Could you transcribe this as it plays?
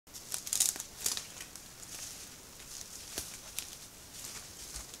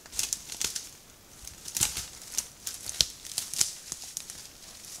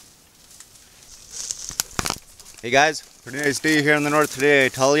Hey guys, pretty nice day here in the north today, I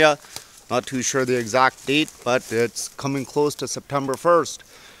tell ya. Not too sure the exact date, but it's coming close to September 1st.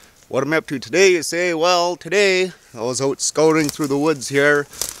 What I'm up to today, you say, well, today I was out scouting through the woods here.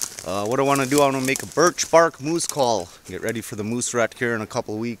 What I want to do, I want to make a birch bark moose call. Get ready for the moose rut here in a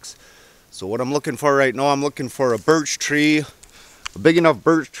couple of weeks. So what I'm looking for right now, I'm looking for a birch tree, a big enough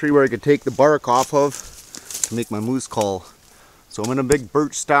birch tree where I could take the bark off of to make my moose call. So I'm in a big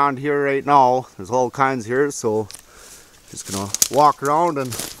birch stand here right now. There's all kinds here, so just gonna walk around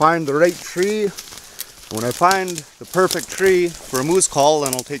and find the right tree. When I find the perfect tree for a moose call,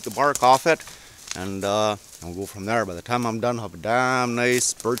 then I'll take the bark off it and I'll go from there. By the time I'm done, I'll have a damn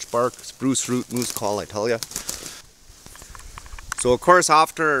nice birch bark, spruce root moose call, I tell ya. So of course,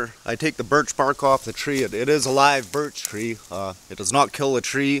 after I take the birch bark off the tree, it is a live birch tree. It does not kill the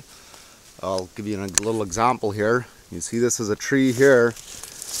tree. I'll give you a little example here. You see this is a tree here.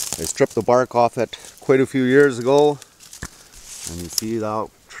 I stripped the bark off it quite a few years ago. And you see that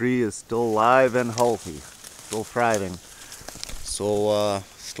tree is still alive and healthy. Still thriving. So,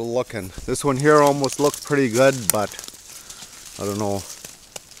 still looking. This one here almost looks pretty good, but I don't know.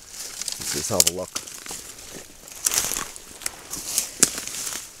 Let's just have a look.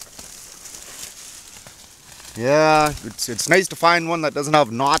 Yeah, it's nice to find one that doesn't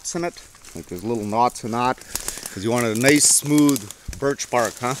have knots in it. Like there's little knots in that. Because you want a nice smooth birch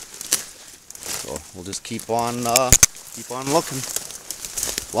bark, huh? So we'll just keep on looking.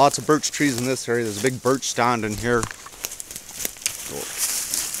 Lots of birch trees in this area. There's a big birch stand in here. So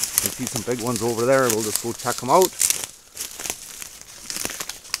you see some big ones over there. We'll just go check them out.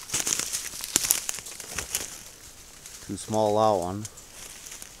 Too small, that one.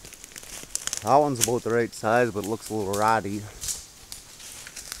 That one's about the right size, but it looks a little ratty.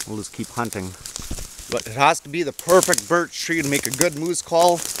 We'll just keep hunting. But it has to be the perfect birch tree to make a good moose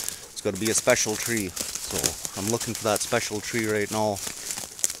call. It's got to be a special tree. So I'm looking for that special tree right now.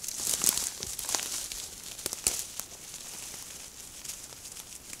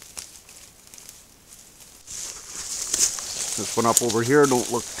 This one up over here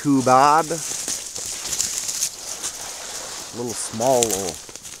don't look too bad. A little small though.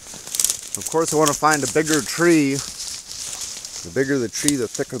 Of course I want to find a bigger tree. The bigger the tree, the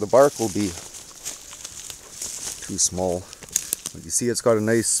thicker the bark will be. Too small. But you see it's got a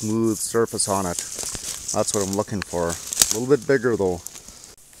nice smooth surface on it. That's what I'm looking for. A little bit bigger though.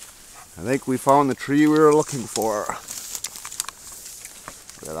 I think we found the tree we were looking for.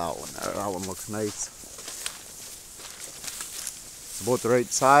 Look at that one there. That one looks nice. About the right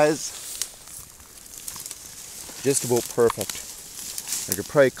size. Just about perfect. I could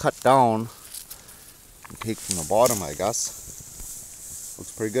probably cut down and take from the bottom, I guess.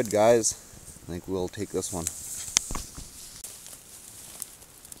 Looks pretty good, guys. I think we'll take this one.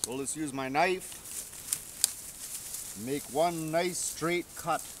 So I'll just use my knife. Make one nice straight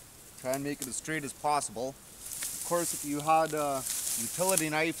cut. Try and make it as straight as possible. Of course, if you had a utility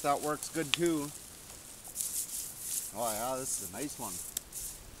knife, that works good too. Oh yeah, this is a nice one.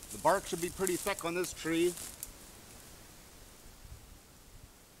 The bark should be pretty thick on this tree.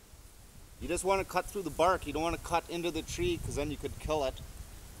 You just want to cut through the bark. You don't want to cut into the tree because then you could kill it.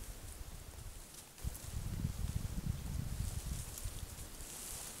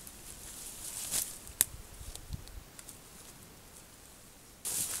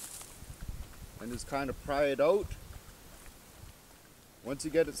 And just kind of pry it out. Once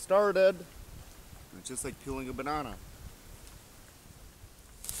you get it started, it's just like peeling a banana.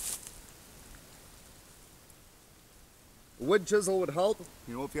 A wood chisel would help.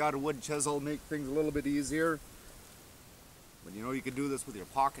 You know, if you had a wood chisel, make things a little bit easier. But you know, you could do this with your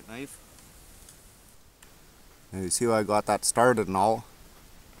pocket knife. And you see how I got that started and all.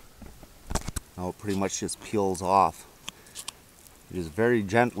 Now it pretty much just peels off. Just very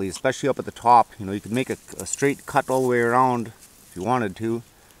gently, especially up at the top. You know, you could make a straight cut all the way around if you wanted to.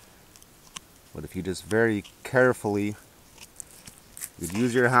 But if you just very carefully, you'd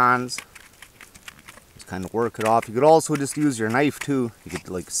use your hands, just kind of work it off. You could also just use your knife too. You could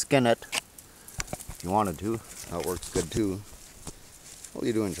like skin it if you wanted to. That works good too. What are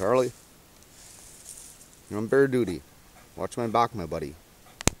you doing, Charlie? You're on bear duty. Watch my back, my buddy.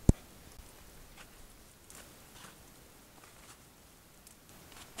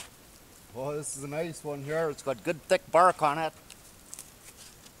 Well, this is a nice one here. It's got good thick bark on it.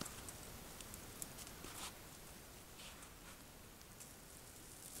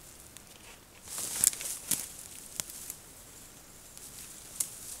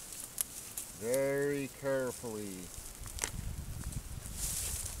 Very carefully.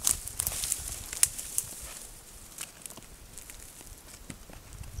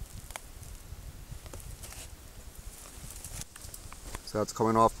 So that's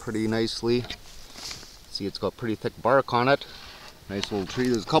coming off pretty nicely. See, it's got pretty thick bark on it. Nice little tree.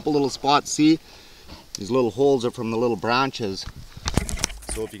 There's a couple little spots, see? These little holes are from the little branches.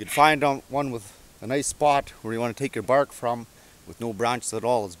 So if you could find one with a nice spot where you want to take your bark from with no branches at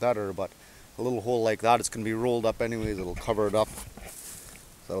all, it's better. But a little hole like that, it's going to be rolled up anyways. It'll cover it up.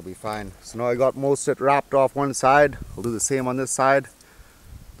 So that'll be fine. So now I got most of it wrapped off one side. I'll do the same on this side.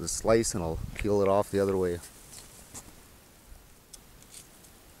 Just slice and I'll peel it off the other way.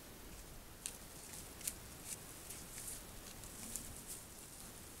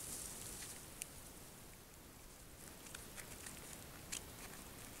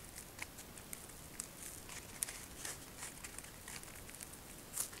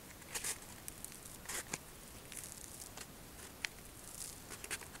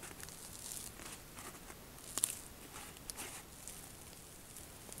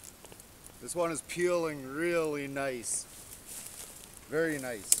 This one is peeling really nice. Very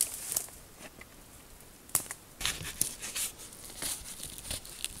nice.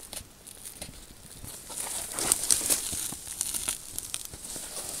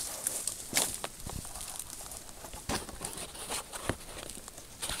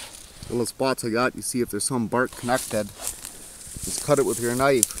 Little spots I got, you see if there's some bark connected. Just cut it with your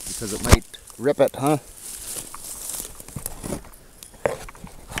knife because it might rip it, huh?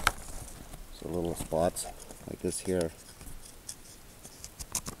 Little spots like this here.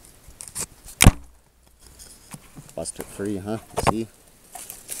 Bust it free, huh? See?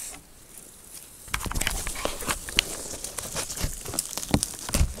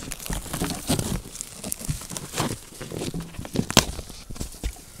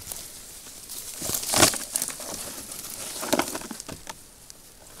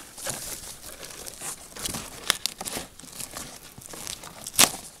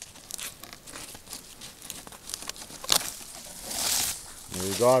 There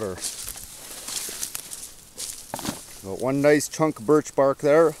you got her. Got one nice chunk of birch bark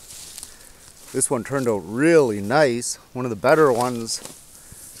there. This one turned out really nice. One of the better ones.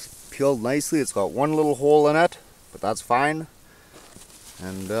 Peeled nicely. It's got one little hole in it, but that's fine.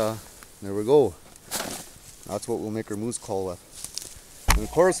 And there we go. That's what we'll make our moose call with. And of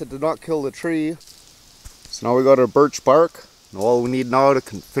course it did not kill the tree. So now we got our birch bark. And all we need now to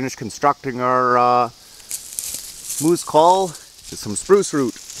finish constructing our moose call is some spruce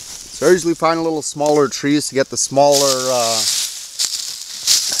root. So I usually find a little smaller trees to get the smaller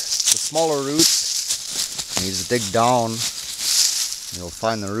roots. And you just dig down and you'll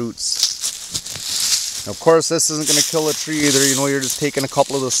find the roots. And of course this isn't going to kill a tree either, you know, you're just taking a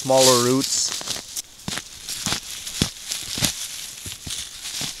couple of the smaller roots.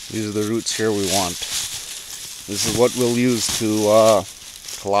 These are the roots here we want. This is what we'll use to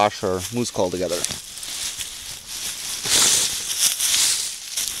lash our moose call together.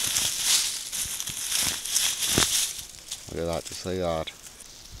 Look at that, just like that.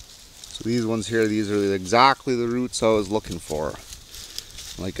 So these ones here, these are exactly the roots I was looking for.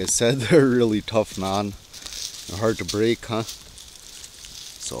 Like I said, they're really tough, man. They're hard to break, huh?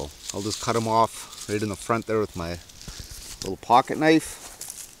 So I'll just cut them off right in the front there with my little pocket knife.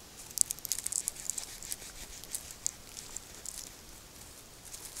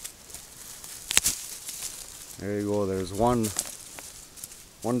 There you go, there's one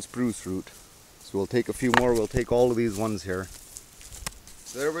spruce root. So we'll take a few more, we'll take all of these ones here.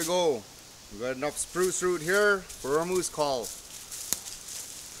 So there we go. We've got enough spruce root here for our moose call.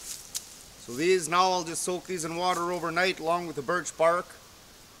 So these now, I'll just soak these in water overnight along with the birch bark.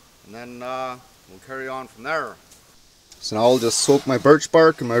 And then we'll carry on from there. So now I'll just soak my birch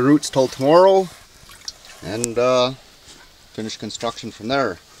bark and my roots till tomorrow. And finish construction from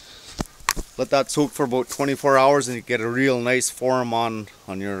there. Let that soak for about 24 hours and you get a real nice form on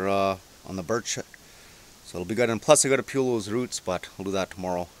the birch. So it'll be good, and plus I gotta peel those roots, but I'll do that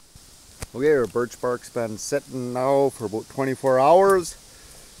tomorrow. Okay, our birch bark's been sitting now for about 24 hours,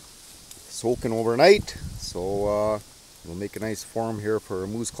 soaking overnight. So we'll make a nice form here for a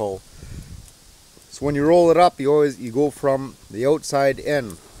moose call. So when you roll it up, you go from the outside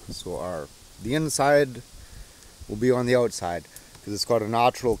in. So the inside will be on the outside, because it's got a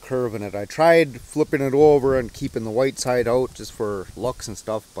natural curve in it. I tried flipping it over and keeping the white side out just for looks and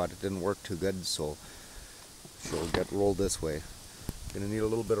stuff, but it didn't work too good, so she'll get rolled this way. Gonna need a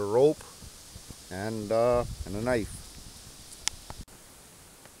little bit of rope and a knife.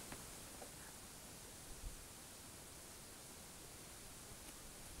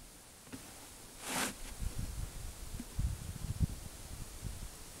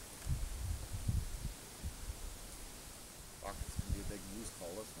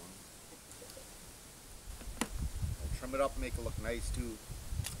 trim it up, make it look nice too. You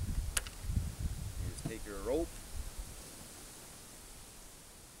just take your rope.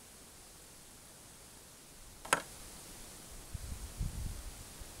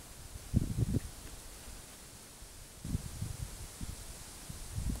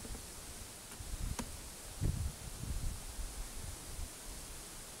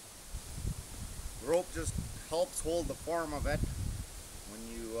 The rope just helps hold the form of it when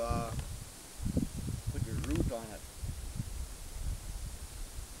you put your root on it.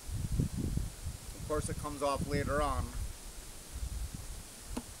 Of course it comes off later on.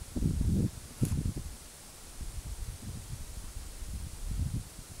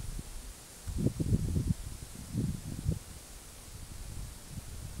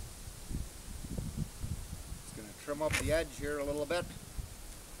 Just going to trim up the edge here a little bit.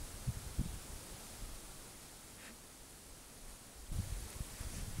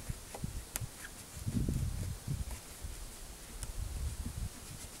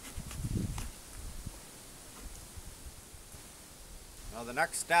 Now the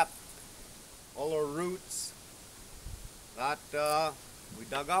next step, all our roots that we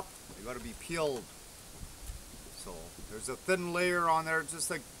dug up, they got to be peeled. So there's a thin layer on there,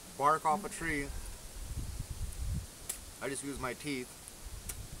 just like bark off a tree. I just use my teeth.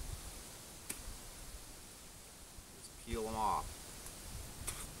 Just peel them off.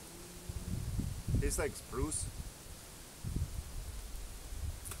 Tastes like spruce.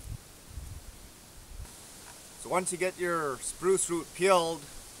 So once you get your spruce root peeled,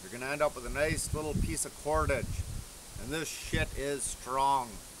 you're going to end up with a nice little piece of cordage. And this shit is strong.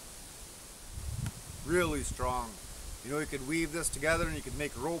 Really strong. You know, you could weave this together and you could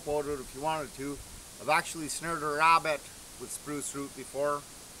make rope out of it if you wanted to. I've actually snared a rabbit with spruce root before.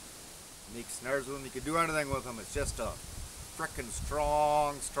 Make snares with them. You could do anything with them. It's just a frickin'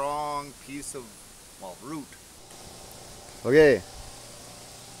 strong piece of, well, root. Okay.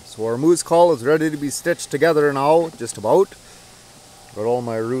 So our moose call is ready to be stitched together now, just about. Got all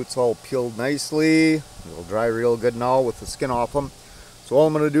my roots all peeled nicely. It'll dry real good now with the skin off them. So all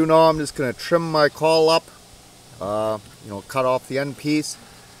I'm going to do now, I'm just going to trim my caul up, you know, cut off the end piece.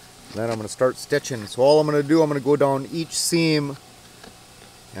 And then I'm going to start stitching. So all I'm going to do, I'm going to go down each seam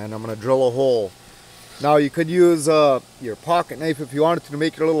and I'm going to drill a hole. Now you could use your pocket knife if you wanted to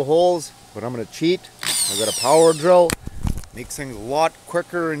make your little holes, but I'm going to cheat. I've got a power drill. Makes things a lot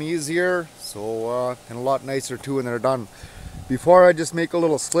quicker and easier, so and a lot nicer too when they're done. Before I just make a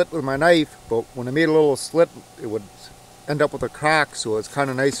little slit with my knife, but when I made a little slit it would end up with a crack, so it's kind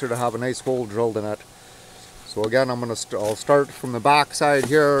of nicer to have a nice hole drilled in it. So again, I'll start from the back side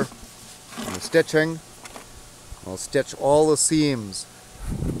here, and the stitching. I'll stitch all the seams.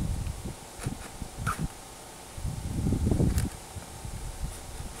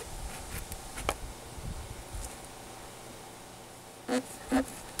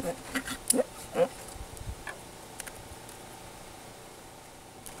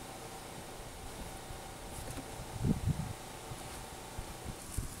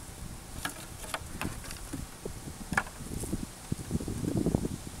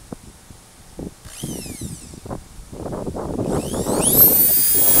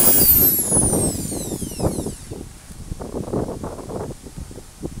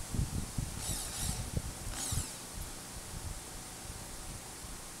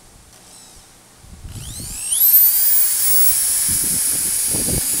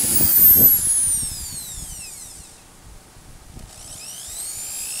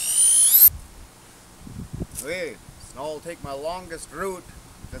 Okay, so now I'll take my longest root,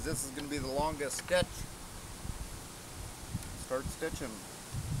 because this is going to be the longest stitch. Start stitching.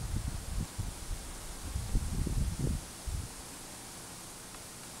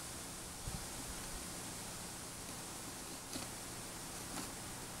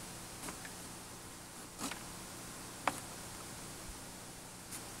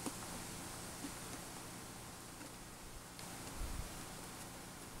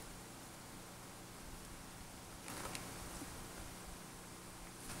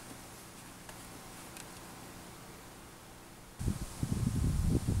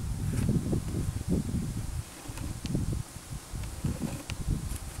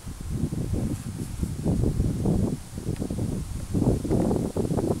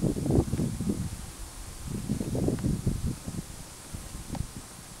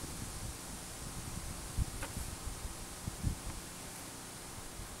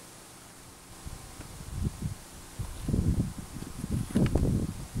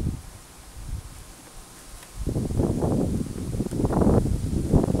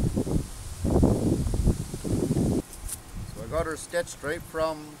 Got her stitched right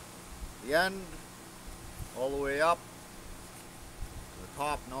from the end all the way up,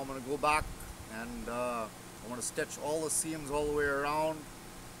 top. Now I'm going to go back and I'm going to stitch all the seams all the way around.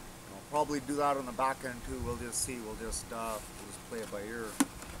 I'll probably do that on the back end too. We'll just see. We'll just play it by ear.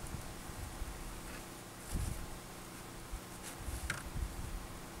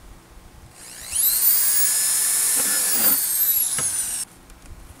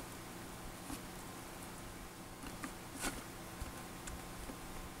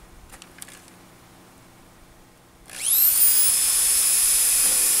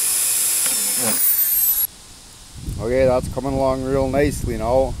 Okay, that's coming along real nicely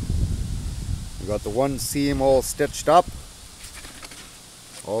now. We got the one seam all stitched up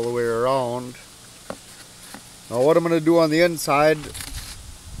all the way around. Now what I'm going to do on the inside,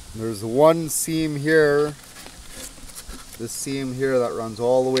 there's one seam here, this seam here that runs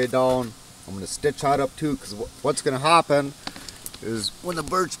all the way down. I'm going to stitch that up too, because what's going to happen is when the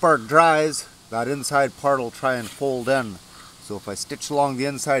birch bark dries, that inside part will try and fold in. So if I stitch along the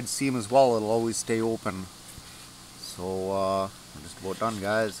inside seam as well, it'll always stay open. So I'm just about done,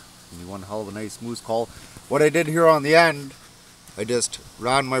 guys. Give me one hell of a nice moose call. What I did here on the end, I just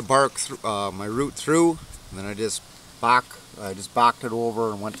ran my bark through, my root through, and then I just backed it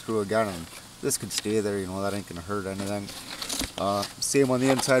over and went through again. And this could stay there, you know, that ain't gonna hurt anything. Same on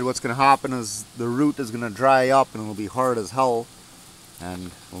the inside. What's gonna happen is the root is gonna dry up and it'll be hard as hell, and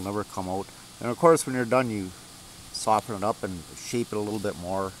it'll never come out. And of course, when you're done, you soften it up and shape it a little bit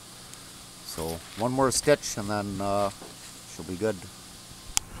more. So one more stitch and then she'll be good.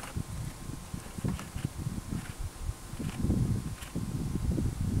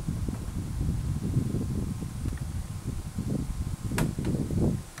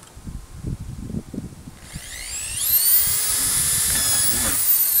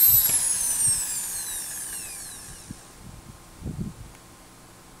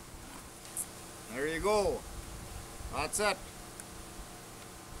 There you go. That's it.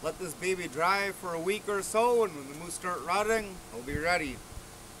 Let this baby dry for a week or so, and when the moose start rotting, it'll be ready.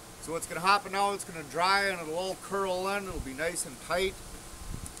 So what's going to happen now, it's going to dry and it'll all curl in. It'll be nice and tight.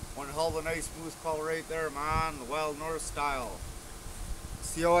 One hell of a nice moose call right there, man. The Wild North style.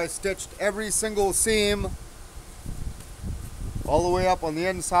 See how I stitched every single seam all the way up on the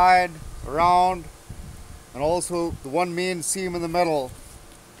inside, around, and also the one main seam in the middle.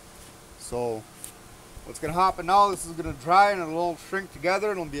 So what's going to happen now, this is going to dry and it'll all shrink together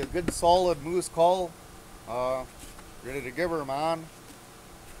and it'll be a good solid moose call. Ready to give her, man.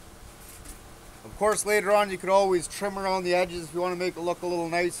 Of course, later on you could always trim around the edges if you want to make it look a little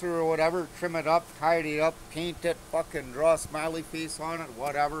nicer or whatever. Trim it up, tidy it up, paint it, fucking draw a smiley face on it,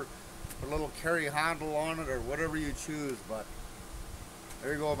 whatever. Put a little carry handle on it or whatever you choose. But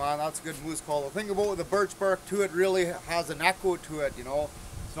there you go, man. That's a good moose call. The thing about the birch bark too, it really has an echo to it, you know.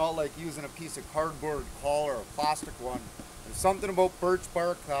 It's not like using a piece of cardboard call or a plastic one. There's something about birch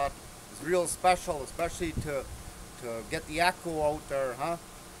bark that is real special, especially to get the echo out there, huh?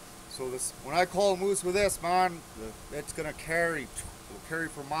 So this, when I call a moose with this, man, it's gonna carry. It'll carry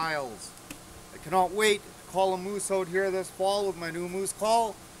for miles. I cannot wait to call a moose out here this fall with my new moose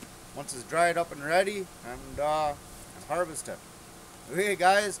call. Once it's dried up and ready, and harvest it. Okay,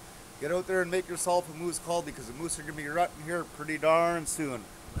 guys, get out there and make yourself a moose call, because the moose are gonna be rutting here pretty darn soon.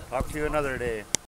 Talk to you another day.